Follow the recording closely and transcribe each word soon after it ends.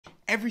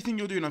everything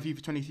you're doing on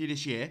FIFA 23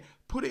 this year,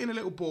 put it in a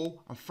little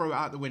ball and throw it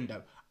out the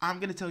window. I'm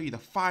going to tell you the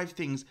 5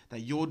 things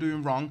that you're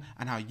doing wrong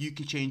and how you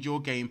can change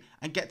your game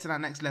and get to that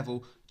next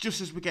level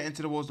just as we're getting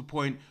towards the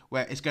point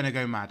where it's going to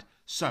go mad.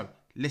 So,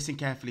 listen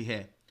carefully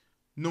here.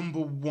 Number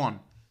 1,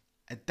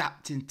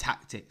 adapting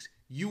tactics.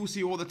 You will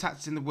see all the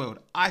tactics in the world.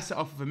 I set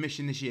off with a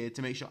mission this year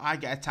to make sure I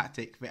get a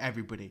tactic for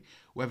everybody.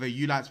 Whether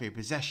you like to play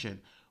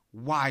possession,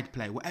 wide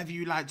play, whatever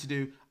you like to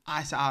do,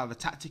 I set out of a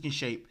tactic and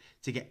shape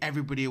to get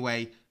everybody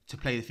away to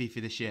play the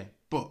FIFA this year.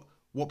 But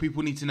what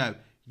people need to know,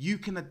 you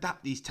can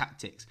adapt these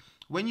tactics.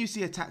 When you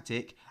see a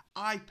tactic,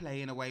 I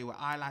play in a way where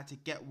I like to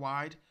get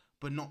wide,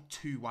 but not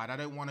too wide. I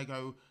don't want to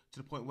go to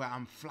the point where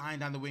I'm flying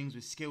down the wings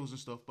with skills and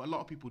stuff, but a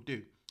lot of people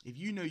do. If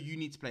you know you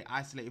need to play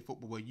isolated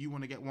football where you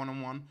want to get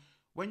one-on-one,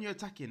 when you're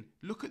attacking,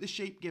 look at the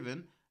shape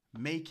given,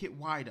 make it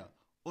wider.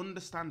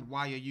 Understand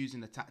why you're using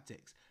the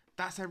tactics.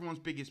 That's everyone's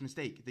biggest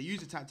mistake. They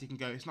use a tactic and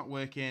go, it's not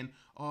working.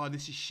 Oh,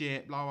 this is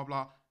shit, blah, blah,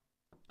 blah.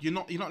 You're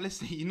not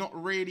listening. You're not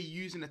really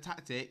using the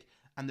tactic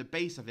and the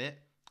base of it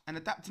and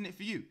adapting it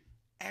for you.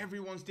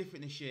 Everyone's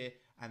different this year,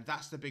 and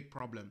that's the big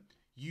problem.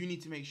 You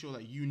need to make sure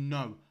that you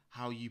know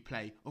how you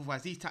play.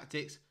 Otherwise, these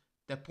tactics,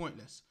 they're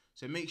pointless.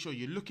 So make sure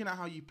you're looking at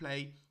how you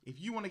play.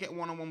 If you want to get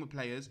one-on-one with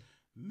players,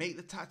 make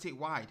the tactic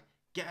wide.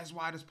 Get as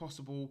wide as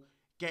possible.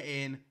 Get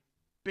in.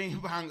 Bing,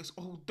 bang. It's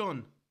all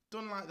done.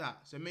 Done like that.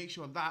 So make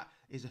sure that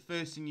is the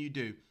first thing you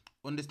do.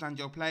 Understand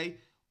your play.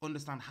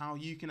 Understand how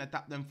you can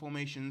adapt them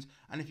formations.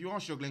 And if you are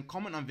struggling,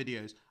 comment on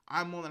videos.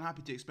 I'm more than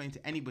happy to explain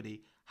to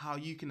anybody how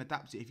you can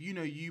adapt it. If you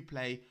know you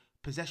play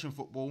possession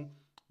football,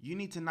 you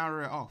need to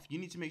narrow it off. You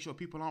need to make sure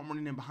people aren't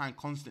running in behind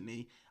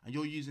constantly and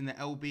you're using the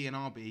LB and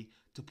RB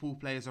to pull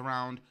players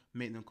around,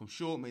 make them come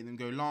short, make them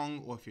go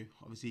long, or if you're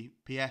obviously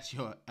PS,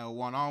 you're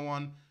L1,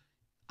 R1.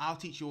 I'll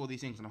teach you all these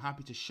things and I'm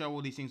happy to show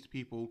all these things to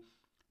people.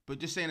 But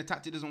just saying a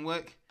tactic doesn't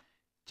work,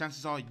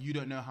 chances are you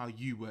don't know how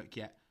you work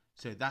yet.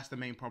 So that's the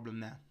main problem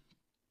there.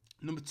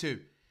 Number 2,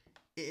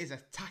 it is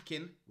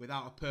attacking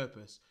without a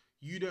purpose.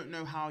 You don't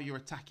know how you're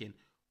attacking.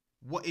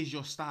 What is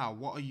your style?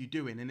 What are you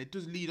doing? And it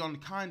does lead on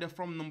kind of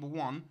from number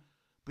 1,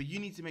 but you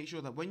need to make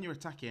sure that when you're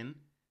attacking,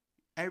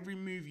 every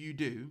move you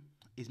do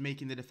is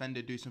making the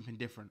defender do something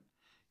different.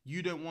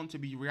 You don't want to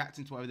be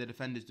reacting to whatever the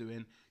defender's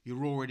doing.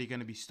 You're already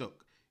going to be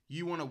stuck.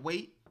 You want to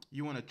wait.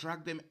 You want to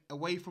drag them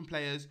away from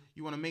players.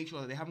 You want to make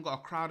sure that they haven't got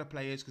a crowd of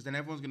players because then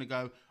everyone's going to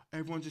go,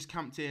 everyone just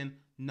camped in.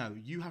 No,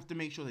 you have to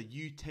make sure that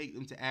you take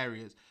them to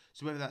areas.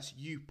 So whether that's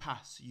you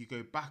pass, you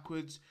go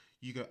backwards,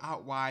 you go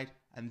out wide,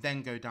 and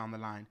then go down the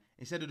line.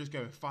 Instead of just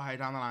going fire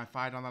down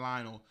the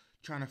line, or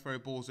trying to throw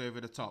balls over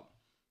the top.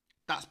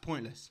 That's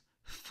pointless.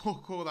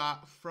 Fuck all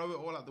that. Throw it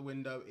all out the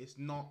window. It's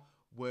not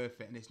worth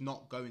it, and it's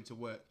not going to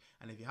work.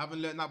 And if you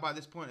haven't learned that by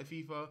this point of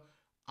FIFA,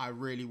 I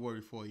really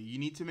worry for you. You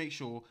need to make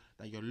sure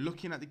that you're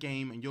looking at the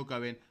game and you're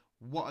going,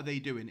 what are they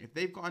doing? If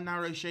they've got a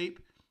narrow shape,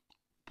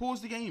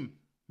 pause the game.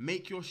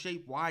 Make your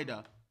shape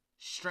wider.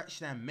 Stretch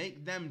them.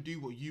 Make them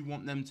do what you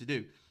want them to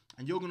do.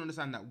 And you're going to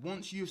understand that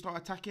once you start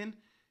attacking,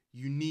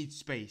 you need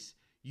space.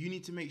 You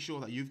need to make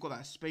sure that you've got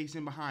that space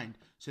in behind.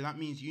 So that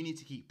means you need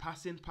to keep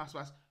passing, pass,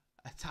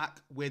 attack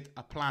with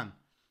a plan.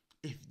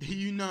 If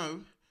you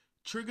know,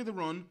 trigger the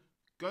run,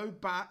 go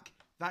back.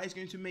 That is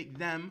going to make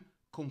them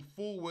come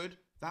forward.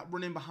 That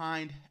running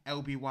behind,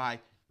 LBY.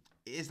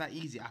 It is that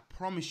easy. I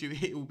promise you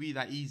it will be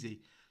that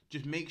easy.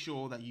 Just make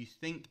sure that you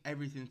think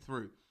everything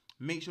through.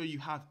 Make sure you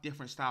have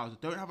different styles.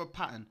 Don't have a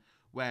pattern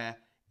where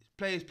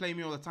players play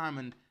me all the time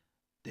and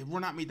they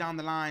run at me down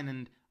the line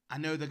and I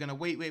know they're going to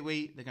wait.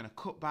 They're going to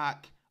cut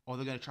back or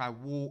they're going to try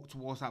walk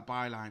towards that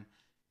byline.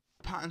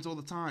 Patterns all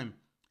the time.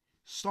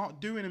 Start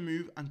doing a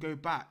move and go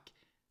back.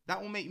 That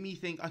will make me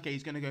think, okay,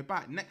 he's going to go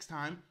back. Next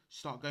time,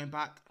 start going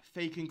back,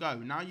 fake and go.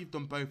 Now you've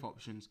done both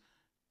options.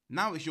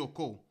 Now it's your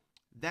call.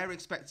 They're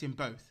expecting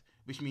both,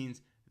 which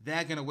means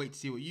they're going to wait to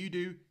see what you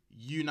do.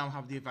 You now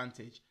have the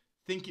advantage.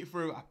 Think it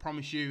through. I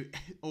promise you,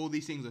 all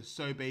these things are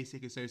so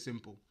basic and so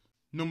simple.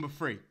 Number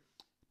 3,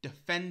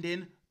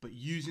 defending, but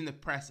using the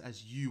press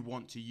as you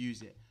want to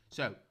use it.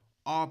 So,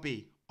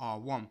 RB,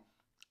 R1.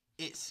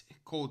 It's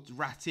called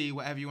Ratty,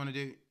 whatever you want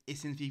to do.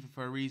 It's in FIFA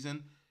for a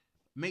reason.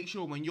 Make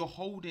sure when you're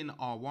holding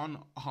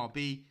R1,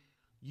 RB,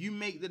 you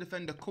make the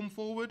defender come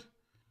forward,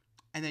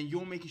 and then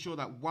you're making sure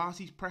that whilst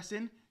he's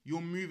pressing,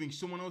 you're moving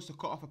someone else to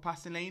cut off a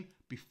passing lane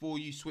before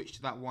you switch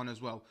to that one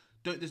as well.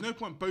 There's no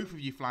point both of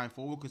you flying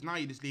forward because now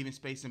you're just leaving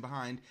space in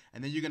behind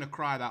and then you're going to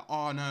cry that,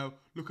 oh no,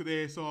 look at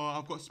this, oh,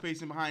 I've got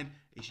space in behind.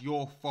 It's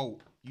your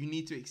fault. You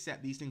need to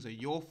accept these things are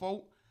your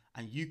fault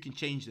and you can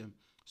change them.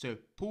 So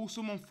pull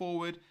someone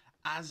forward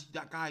as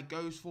that guy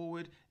goes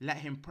forward, let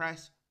him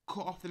press,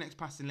 cut off the next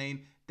passing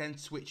lane, then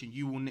switch and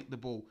you will nick the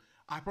ball.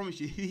 I promise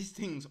you, these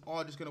things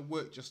are just going to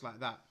work just like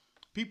that.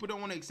 People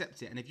don't want to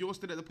accept it. And if you're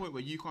still at the point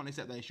where you can't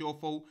accept that it's your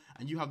fault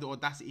and you have the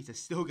audacity to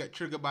still get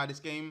triggered by this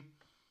game,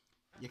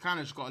 you kind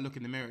of just got to look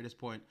in the mirror at this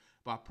point.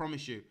 But I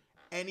promise you,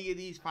 any of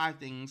these 5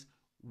 things,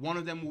 one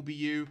of them will be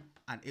you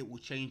and it will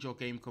change your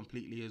game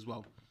completely as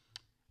well.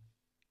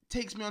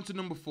 Takes me on to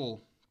number 4.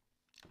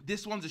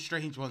 This one's a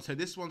strange one. So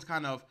this one's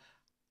kind of,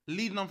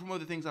 leading on from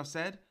other things I've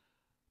said,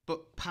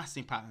 but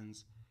passing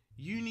patterns.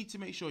 You need to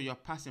make sure your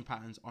passing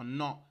patterns are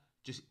not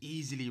just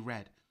easily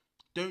read.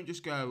 Don't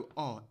just go,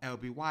 oh,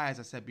 LBY as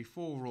I said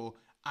before, or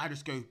I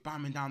just go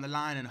bamming down the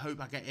line and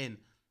hope I get in.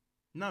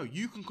 No,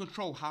 you can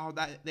control how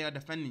they are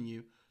defending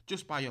you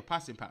just by your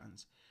passing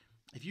patterns.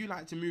 If you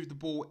like to move the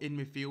ball in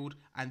midfield,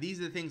 and these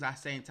are the things I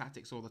say in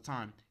tactics all the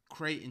time,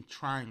 creating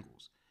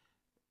triangles.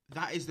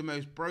 That is the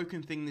most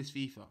broken thing this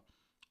FIFA.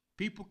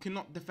 People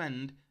cannot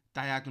defend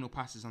diagonal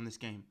passes on this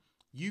game.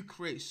 You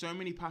create so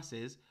many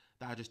passes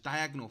that are just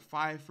diagonal,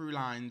 fire through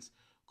lines,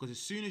 because as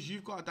soon as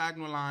you've got a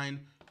diagonal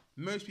line,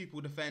 most people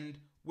defend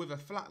with a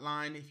flat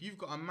line. If you've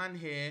got a man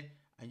here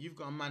and you've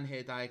got a man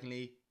here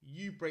diagonally,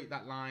 you break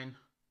that line,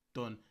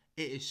 done.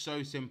 It is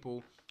so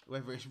simple.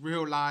 Whether it's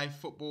real life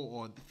football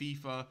or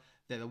FIFA,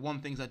 they're the one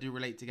things that do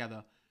relate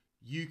together.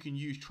 You can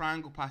use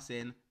triangle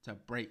passing to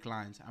break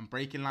lines, and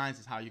breaking lines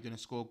is how you're going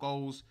to score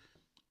goals.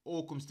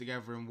 All comes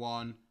together in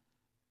one.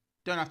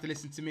 Don't have to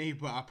listen to me,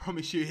 but I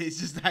promise you it's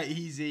just that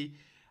easy.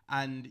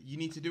 And you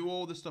need to do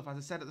all the stuff, as I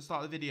said at the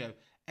start of the video,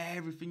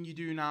 everything you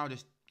do now,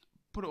 just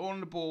put it all on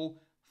the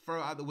ball, throw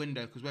it out the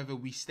window, because whether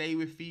we stay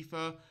with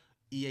FIFA,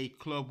 EA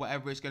Club,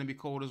 whatever it's going to be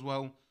called as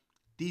well,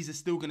 these are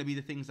still going to be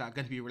the things that are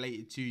going to be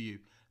related to you.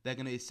 They're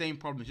going to be the same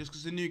problems. Just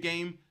because it's a new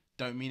game,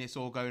 don't mean it's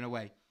all going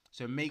away.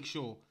 So make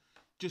sure,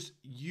 just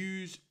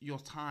use your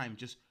time.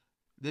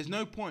 There's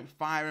no point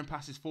firing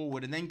passes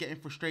forward and then getting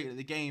frustrated at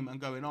the game and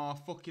going, oh,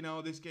 fucking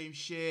hell, this game's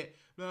shit,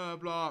 blah,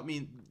 blah. I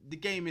mean, the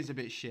game is a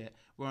bit shit.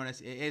 We're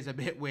honest, it is a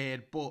bit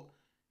weird, but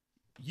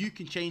you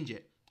can change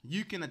it.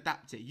 You can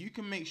adapt it. You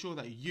can make sure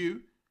that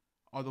you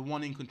are the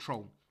one in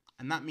control.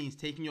 And that means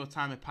taking your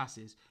time with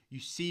passes. You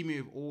see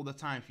me with all the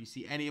time. If you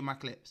see any of my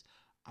clips,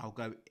 I'll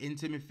go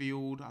into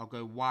midfield, I'll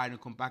go wide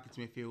and come back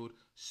into midfield,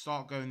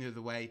 start going the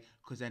other way,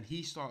 because then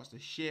he starts to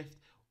shift.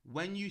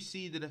 When you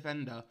see the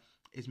defender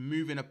is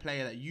moving a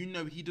player that you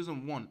know he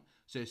doesn't want,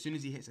 so as soon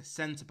as he hits a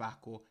centre-back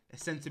or a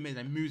centre-mid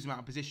and moves him out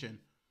of position,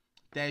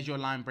 there's your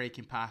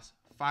line-breaking pass,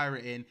 fire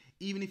it in.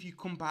 Even if you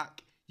come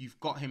back, you've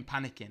got him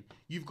panicking.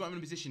 You've got him in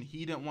a position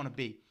he don't want to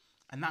be.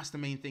 And that's the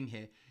main thing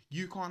here.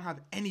 You can't have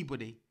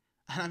anybody,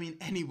 and I mean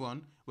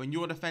anyone, when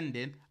you're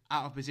defending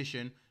out of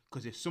position,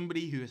 because if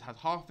somebody who has had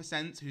half a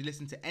sense, who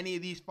listened to any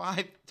of these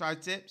five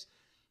tips,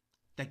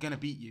 they're going to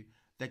beat you.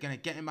 They're going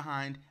to get in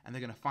behind and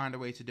they're going to find a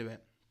way to do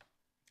it.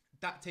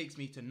 That takes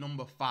me to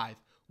number 5,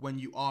 when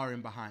you are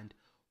in behind.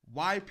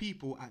 Why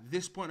people at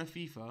this point of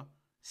FIFA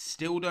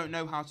still don't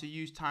know how to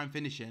use time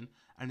finishing,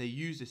 and they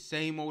use the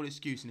same old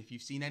excuse. And if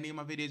you've seen any of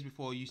my videos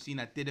before, you've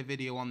seen I did a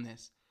video on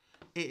this.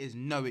 It is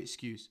no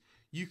excuse.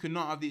 You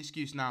cannot have the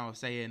excuse now of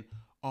saying,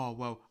 oh,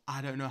 well,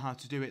 I don't know how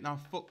to do it. Now,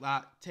 fuck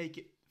that. Take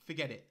it.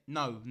 Forget it.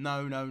 No.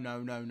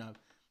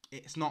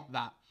 It's not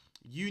that.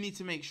 You need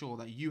to make sure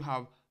that you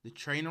have the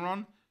trainer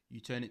on. You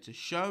turn it to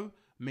show.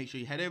 Make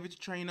sure you head over to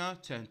trainer,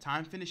 turn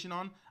time finishing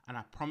on, and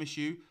I promise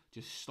you,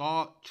 just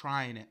start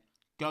trying it.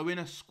 Go in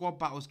a squad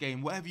battles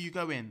game, whatever you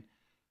go in,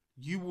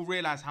 you will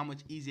realize how much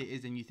easier it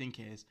is than you think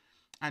it is.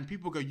 And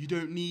people go, you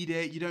don't need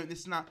it, you don't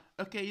this and that.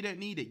 Okay, you don't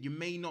need it. You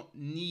may not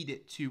need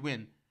it to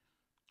win.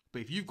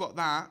 But if you've got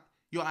that,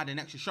 you're adding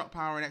extra shot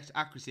power and extra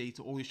accuracy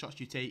to all your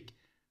shots you take.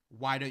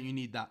 Why don't you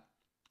need that?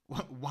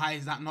 Why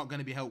is that not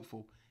going to be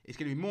helpful? It's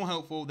going to be more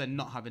helpful than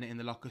not having it in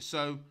the locker.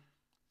 So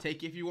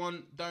take it if you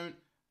want, don't.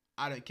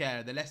 I don't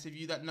care. The less of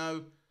you that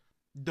know,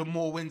 the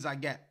more wins I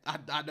get.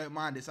 I don't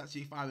mind. It's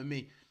actually fine with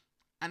me.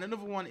 And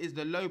another one is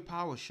the low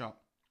power shot.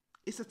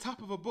 It's a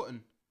tap of a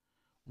button.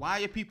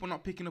 Why are people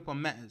not picking up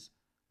on metas?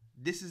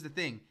 This is the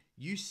thing.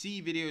 You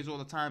see videos all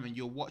the time and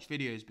you'll watch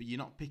videos, but you're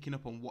not picking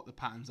up on what the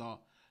patterns are.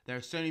 There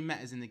are so many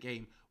metas in the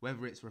game,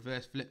 whether it's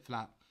reverse flip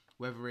flap,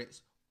 whether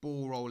it's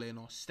ball rolling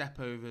or step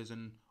overs,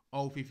 and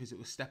old FIFAs it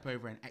was step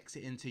over and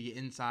exit into your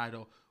inside,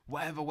 or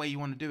whatever way you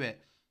want to do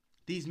it.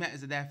 These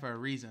metas are there for a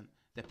reason.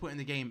 They're put in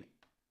the game,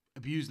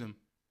 abuse them,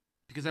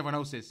 because everyone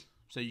else is.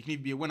 So you can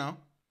either be a winner,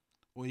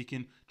 or you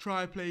can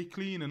try play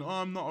clean and, oh,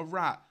 I'm not a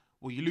rat,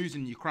 or you lose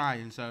and you cry.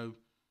 And so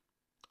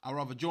I'd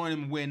rather join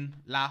them, win,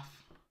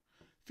 laugh,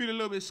 feel a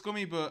little bit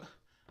scummy, but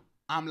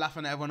I'm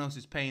laughing at everyone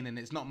else's pain and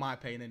it's not my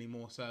pain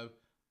anymore. So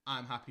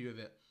I'm happy with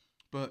it.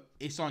 But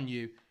it's on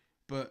you.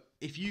 But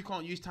if you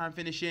can't use time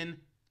finishing,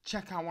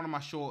 check out one of my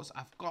shorts.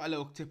 I've got a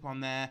little tip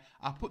on there.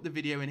 I'll put the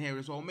video in here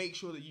as well. Make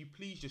sure that you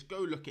please just go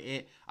look at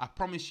it. I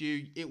promise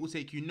you, it will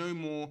take you no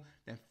more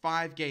than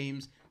 5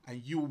 games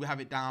and you will have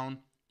it down.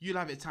 You'll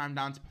have it timed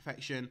down to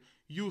perfection.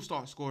 You'll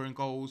start scoring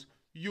goals.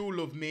 You'll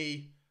love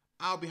me.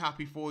 I'll be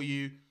happy for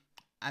you.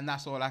 And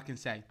that's all I can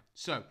say.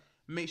 So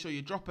make sure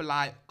you drop a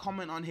like,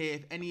 comment on here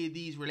if any of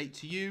these relate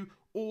to you,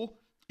 or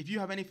if you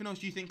have anything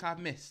else you think I've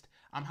missed.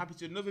 I'm happy to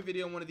do another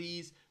video on one of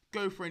these.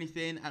 Go for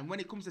anything. And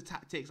when it comes to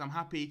tactics, I'm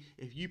happy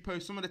if you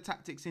post some of the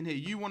tactics in here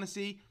you want to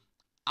see.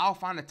 I'll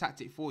find a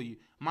tactic for you.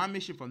 My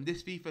mission from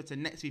this FIFA to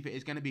next FIFA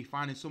is going to be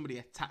finding somebody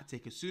a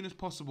tactic as soon as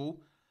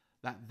possible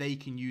that they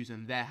can use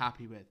and they're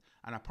happy with.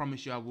 And I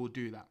promise you I will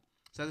do that.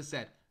 So as I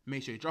said,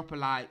 make sure you drop a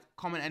like,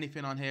 comment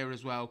anything on here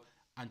as well,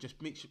 and just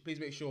please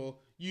make sure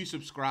you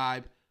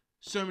subscribe.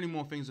 So many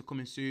more things are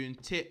coming soon.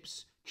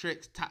 Tips,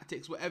 tricks,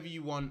 tactics, whatever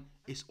you want,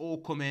 it's all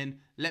coming.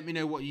 Let me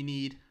know what you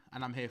need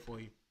and I'm here for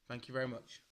you. Thank you very much.